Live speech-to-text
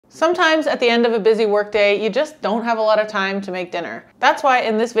Sometimes at the end of a busy workday, you just don't have a lot of time to make dinner. That's why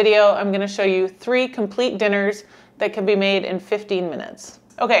in this video, I'm gonna show you 3 complete dinners that can be made in 15 minutes.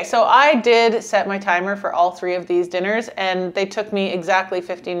 Okay, so I did set my timer for all 3 of these dinners and they took me exactly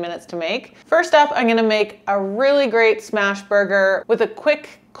 15 minutes to make. First up, I'm gonna make a really great smash burger with a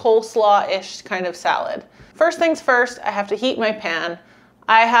quick coleslaw-ish kind of salad. First things first, I have to heat my pan.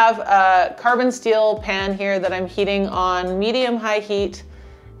 I have a carbon steel pan here that I'm heating on medium-high heat.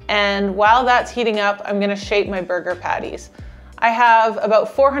 And while that's heating up, I'm gonna shape my burger patties. I have about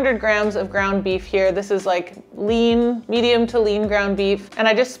 400 grams of ground beef here. This is like lean, medium to lean ground beef. And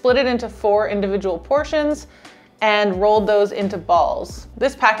I just split it into 4 individual portions and rolled those into balls.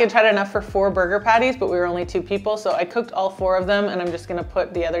 This package had enough for 4 burger patties, but we were only 2 people, so I cooked all 4 of them and I'm just gonna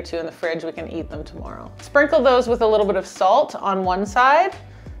put the other 2 in the fridge. We can eat them tomorrow. Sprinkle those with a little bit of salt on one side.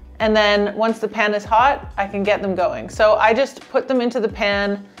 And then once the pan is hot, I can get them going. So I just put them into the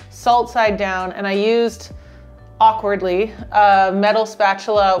pan, salt side down, and I used, awkwardly, a metal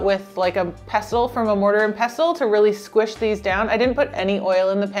spatula with like a pestle from a mortar and pestle to really squish these down. I didn't put any oil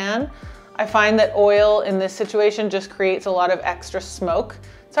in the pan. I find that oil in this situation just creates a lot of extra smoke.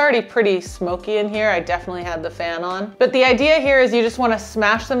 It's already pretty smoky in here. I definitely had the fan on. But the idea here is you just want to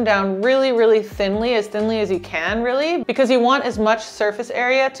smash them down really, really thinly as you can, really, because you want as much surface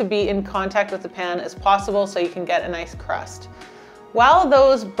area to be in contact with the pan as possible so you can get a nice crust. While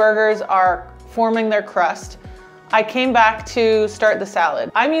those burgers are forming their crust, I came back to start the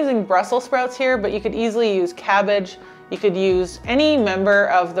salad. I'm using Brussels sprouts here, but you could easily use cabbage. You could use any member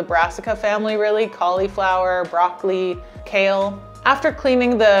of the brassica family, really, cauliflower, broccoli, kale. After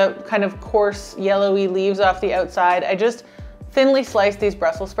cleaning the kind of coarse yellowy leaves off the outside, I just thinly sliced these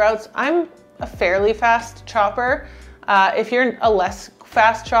Brussels sprouts. I'm a fairly fast chopper. If you're a less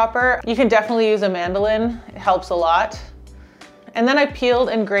fast chopper, you can definitely use a mandolin. It helps a lot. And then I peeled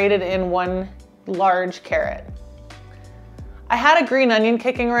and grated in 1 large carrot. I had a green onion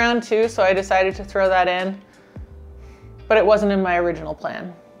kicking around too, so I decided to throw that in, but it wasn't in my original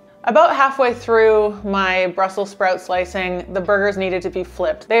plan. About halfway through my Brussels sprout slicing, the burgers needed to be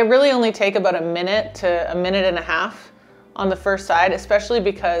flipped. They really only take about a minute to a minute and a half on the first side, especially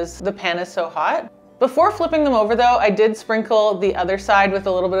because the pan is so hot. Before flipping them over though, I did sprinkle the other side with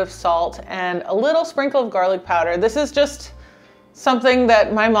a little bit of salt and a little sprinkle of garlic powder. This is just something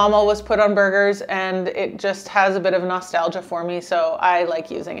that my mom always put on burgers and it just has a bit of nostalgia for me, so I like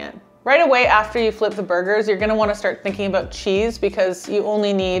using it. Right away after you flip the burgers, you're gonna wanna start thinking about cheese because you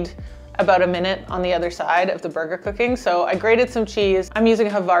only need about a minute on the other side of the burger cooking. So I grated some cheese. I'm using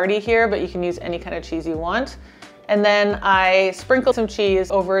Havarti here, but you can use any kind of cheese you want. And then I sprinkled some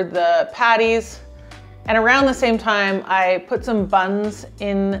cheese over the patties. And around the same time, I put some buns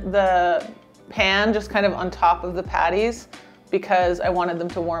in the pan, just kind of on top of the patties because I wanted them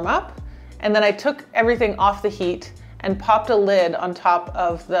to warm up. And then I took everything off the heat and popped a lid on top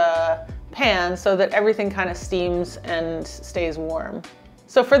of the pan so that everything kind of steams and stays warm.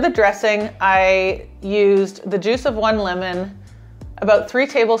 So for the dressing, I used the juice of 1 lemon, about 3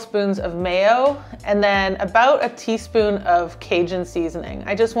 tablespoons of mayo, and then about a teaspoon of Cajun seasoning.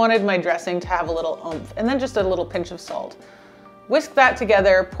 I just wanted my dressing to have a little oomph, and then just a little pinch of salt. Whisked that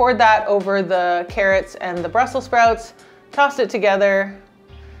together, poured that over the carrots and the Brussels sprouts, tossed it together.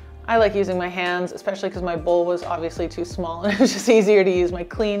 I like using my hands, especially because my bowl was obviously too small and it was just easier to use my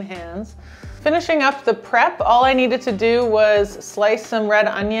clean hands. Finishing up the prep, all I needed to do was slice some red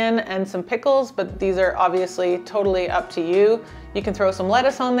onion and some pickles, but these are obviously totally up to you. You can throw some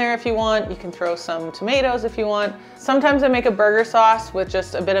lettuce on there if you want. You can throw some tomatoes if you want. Sometimes I make a burger sauce with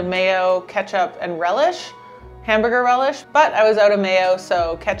just a bit of mayo, ketchup, and relish, hamburger relish, but I was out of mayo,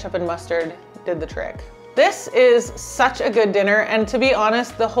 so ketchup and mustard did the trick. This is such a good dinner, and to be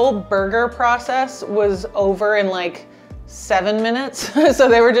honest, the whole burger process was over in like 7 minutes. So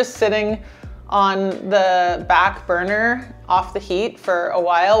they were just sitting on the back burner off the heat for a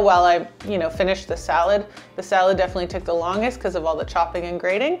while I, finished the salad. The salad definitely took the longest because of all the chopping and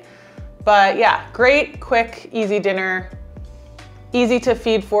grating. But yeah, great, quick, easy dinner. Easy to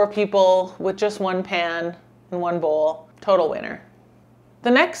feed 4 people with just 1 pan and 1 bowl. Total winner. The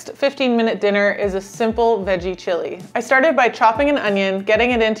next 15-minute dinner is a simple veggie chili. I started by chopping an onion,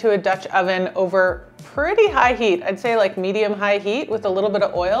 getting it into a Dutch oven over pretty high heat. I'd say like medium-high heat with a little bit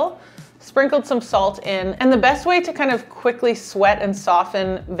of oil. Sprinkled some salt in. And the best way to kind of quickly sweat and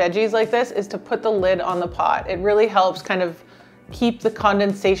soften veggies like this is to put the lid on the pot. It really helps kind of keep the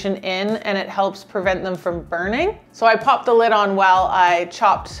condensation in and it helps prevent them from burning. So I popped the lid on while I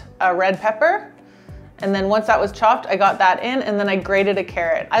chopped a red pepper. And then once that was chopped, I got that in and then I grated a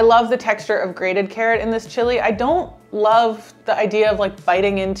carrot. I love the texture of grated carrot in this chili. I don't love the idea of like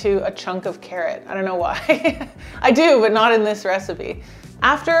biting into a chunk of carrot. I don't know why. I do, but not in this recipe.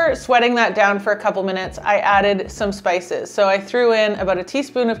 After sweating that down for a couple minutes, I added some spices. So I threw in about a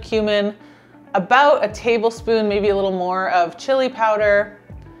teaspoon of cumin, about a tablespoon, maybe a little more, of chili powder,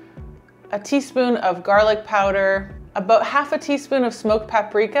 a teaspoon of garlic powder, about half a teaspoon of smoked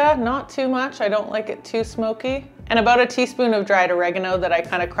paprika, not too much, I don't like it too smoky, and about a teaspoon of dried oregano that I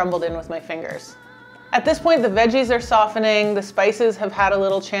kind of crumbled in with my fingers. At this point, the veggies are softening, the spices have had a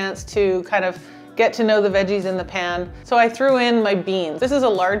little chance to kind of get to know the veggies in the pan, so I threw in my beans. This is a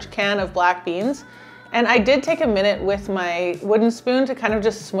large can of black beans, and I did take a minute with my wooden spoon to kind of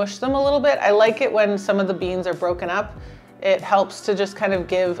just smush them a little bit. I like it when some of the beans are broken up. It helps to just kind of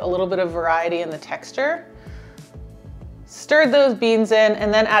give a little bit of variety in the texture. Stirred those beans in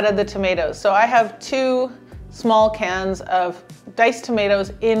and then added the tomatoes. So I have 2 small cans of diced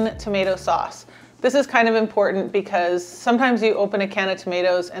tomatoes in tomato sauce. This is kind of important because sometimes you open a can of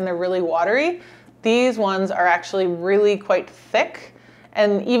tomatoes and they're really watery. These ones are actually really quite thick,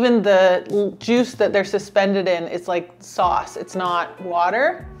 and even the juice that they're suspended in is like sauce, it's not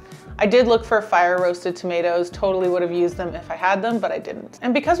water. I did look for fire roasted tomatoes, totally would have used them if I had them, but I didn't.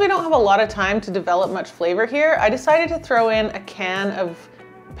 And because we don't have a lot of time to develop much flavor here, I decided to throw in a can of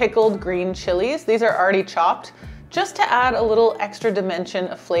pickled green chilies. These are already chopped, just to add a little extra dimension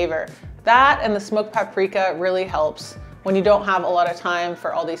of flavor. That and the smoked paprika really helps when you don't have a lot of time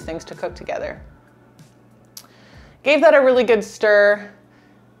for all these things to cook together. Gave that a really good stir.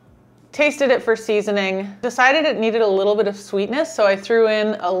 Tasted it for seasoning, decided it needed a little bit of sweetness, so I threw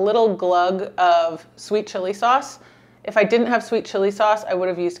in a little glug of sweet chili sauce. If I didn't have sweet chili sauce, I would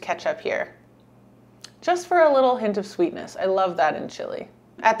have used ketchup here. Just for a little hint of sweetness. I love that in chili.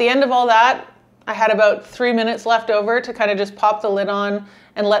 At the end of all that, I had about 3 minutes left over to kind of just pop the lid on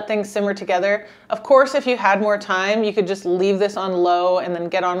and let things simmer together. Of course, if you had more time, you could just leave this on low and then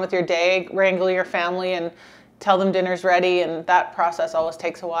get on with your day, wrangle your family and tell them dinner's ready, and that process always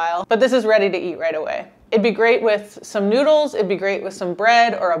takes a while. But this is ready to eat right away. It'd be great with some noodles, it'd be great with some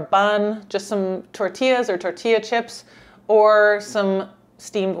bread or a bun, just some tortillas or tortilla chips, or some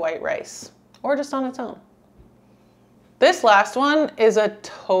steamed white rice, or just on its own. This last one is a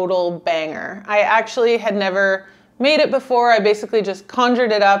total banger. I actually had never made it before. I basically just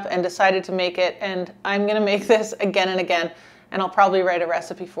conjured it up and decided to make it, and I'm gonna make this again and again, and I'll probably write a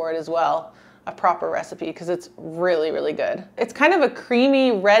recipe for it as well. A proper recipe, because it's really, really good. It's kind of a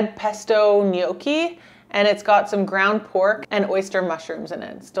creamy red pesto gnocchi, and it's got some ground pork and oyster mushrooms in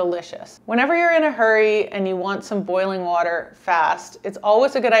it. It's delicious. Whenever you're in a hurry and you want some boiling water fast, it's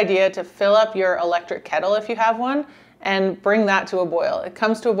always a good idea to fill up your electric kettle if you have one and bring that to a boil. It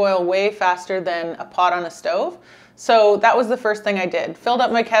comes to a boil way faster than a pot on a stove. So that was the first thing I did. Filled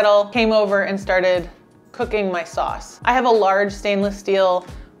up my kettle, came over and started cooking my sauce. I have a large stainless steel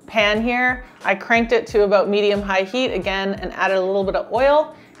pan here. I cranked it to about medium-high heat again and added a little bit of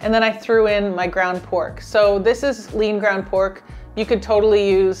oil, and then I threw in my ground pork. So this is lean ground pork. You could totally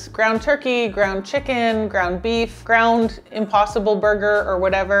use ground turkey, ground chicken, ground beef, ground Impossible burger, or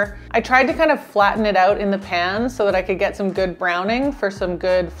whatever. I tried to kind of flatten it out in the pan so that I could get some good browning for some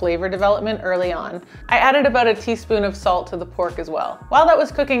good flavor development early on. I added about a teaspoon of salt to the pork as well. While that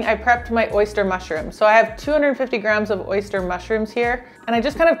was cooking, I prepped my oyster mushrooms. So I have 250 grams of oyster mushrooms here, and I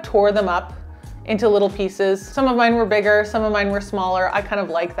just kind of tore them up into little pieces. Some of mine were bigger, some of mine were smaller. I kind of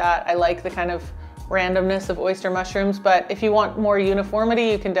like that. I like the kind of randomness of oyster mushrooms, but if you want more uniformity,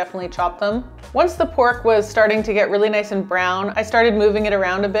 you can definitely chop them. Once the pork was starting to get really nice and brown, I started moving it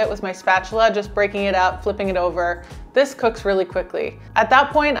around a bit with my spatula, just breaking it up, flipping it over. This cooks really quickly. At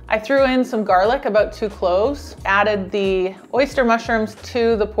that point, I threw in some garlic, about 2 cloves, added the oyster mushrooms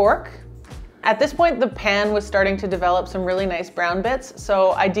to the pork. At this point, the pan was starting to develop some really nice brown bits,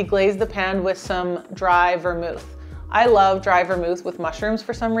 so I deglazed the pan with some dry vermouth. I love dry vermouth with mushrooms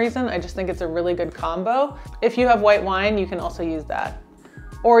for some reason. I just think it's a really good combo. If you have white wine, you can also use that.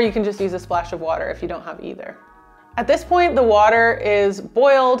 Or you can just use a splash of water if you don't have either. At this point, the water is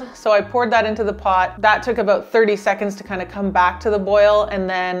boiled, so I poured that into the pot. That took about 30 seconds to kind of come back to the boil, and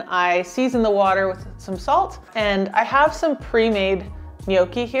then I seasoned the water with some salt. And I have some pre-made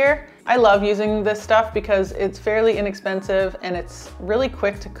gnocchi here. I love using this stuff because it's fairly inexpensive and it's really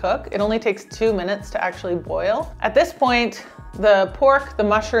quick to cook. It only takes 2 minutes to actually boil. At this point, the pork, the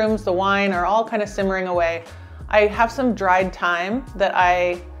mushrooms, the wine are all kind of simmering away. I have some dried thyme that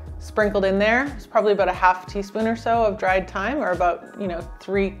I sprinkled in there. It's probably about a half teaspoon or so of dried thyme, or about,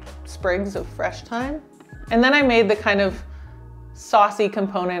 3 sprigs of fresh thyme. And then I made the kind of saucy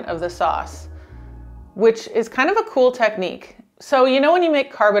component of the sauce, which is kind of a cool technique. So you know when you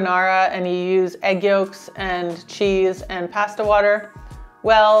make carbonara and you use egg yolks and cheese and pasta water?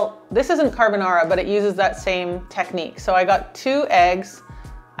 Well, this isn't carbonara, but it uses that same technique. So I got 2 eggs.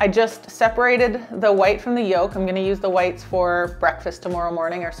 I just separated the white from the yolk. I'm gonna use the whites for breakfast tomorrow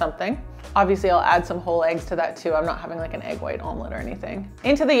morning or something. Obviously, I'll add some whole eggs to that too. I'm not having like an egg white omelet or anything.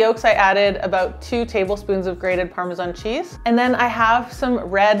 Into the yolks, I added about 2 tablespoons of grated Parmesan cheese. And then I have some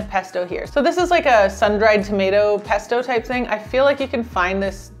red pesto here. So this is like a sun-dried tomato pesto type thing. I feel like you can find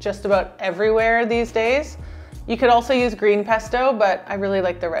this just about everywhere these days. You could also use green pesto, but I really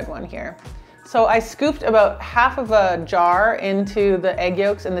like the red one here. So I scooped about half of a jar into the egg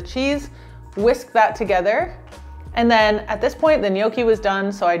yolks and the cheese, whisked that together. And then at this point, the gnocchi was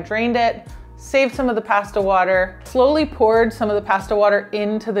done, so I drained it, saved some of the pasta water, slowly poured some of the pasta water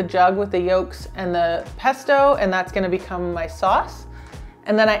into the jug with the yolks and the pesto, and that's gonna become my sauce.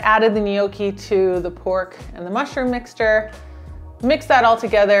 And then I added the gnocchi to the pork and the mushroom mixture, mix that all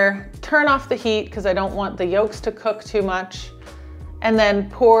together, turn off the heat because I don't want the yolks to cook too much, and then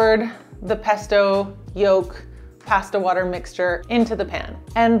poured the pesto, yolk, pasta water mixture into the pan.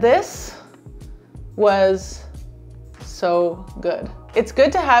 And this was so good. It's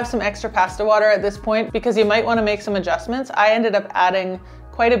good to have some extra pasta water at this point because you might want to make some adjustments. I ended up adding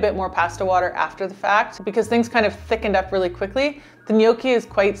quite a bit more pasta water after the fact because things kind of thickened up really quickly. The gnocchi is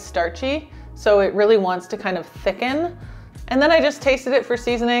quite starchy, so it really wants to kind of thicken. And then I just tasted it for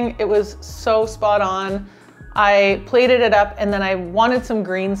seasoning. It was so spot on. I plated it up and then I wanted some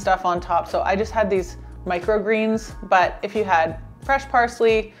green stuff on top. So I just had these microgreens, but if you had fresh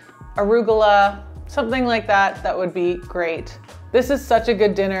parsley, arugula, something like that, that would be great. This is such a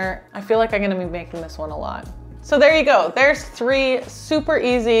good dinner. I feel like I'm gonna be making this one a lot. So there you go. There's 3 super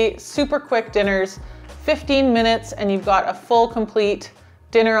easy, super quick dinners, 15 minutes, and you've got a full, complete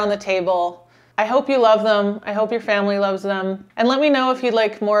dinner on the table. I hope you love them. I hope your family loves them. And let me know if you'd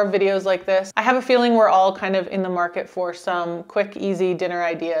like more videos like this. I have a feeling we're all kind of in the market for some quick, easy dinner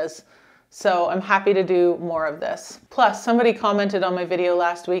ideas. So I'm happy to do more of this. Plus, somebody commented on my video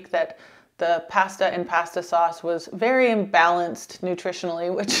last week that the pasta and pasta sauce was very imbalanced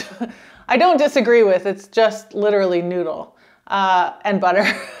nutritionally, which I don't disagree with. It's just literally noodle and butter.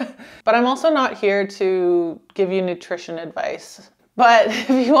 But I'm also not here to give you nutrition advice. But if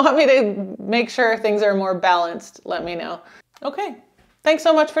you want me to make sure things are more balanced, let me know. Okay, thanks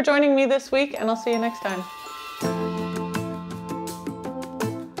so much for joining me this week, and I'll see you next time.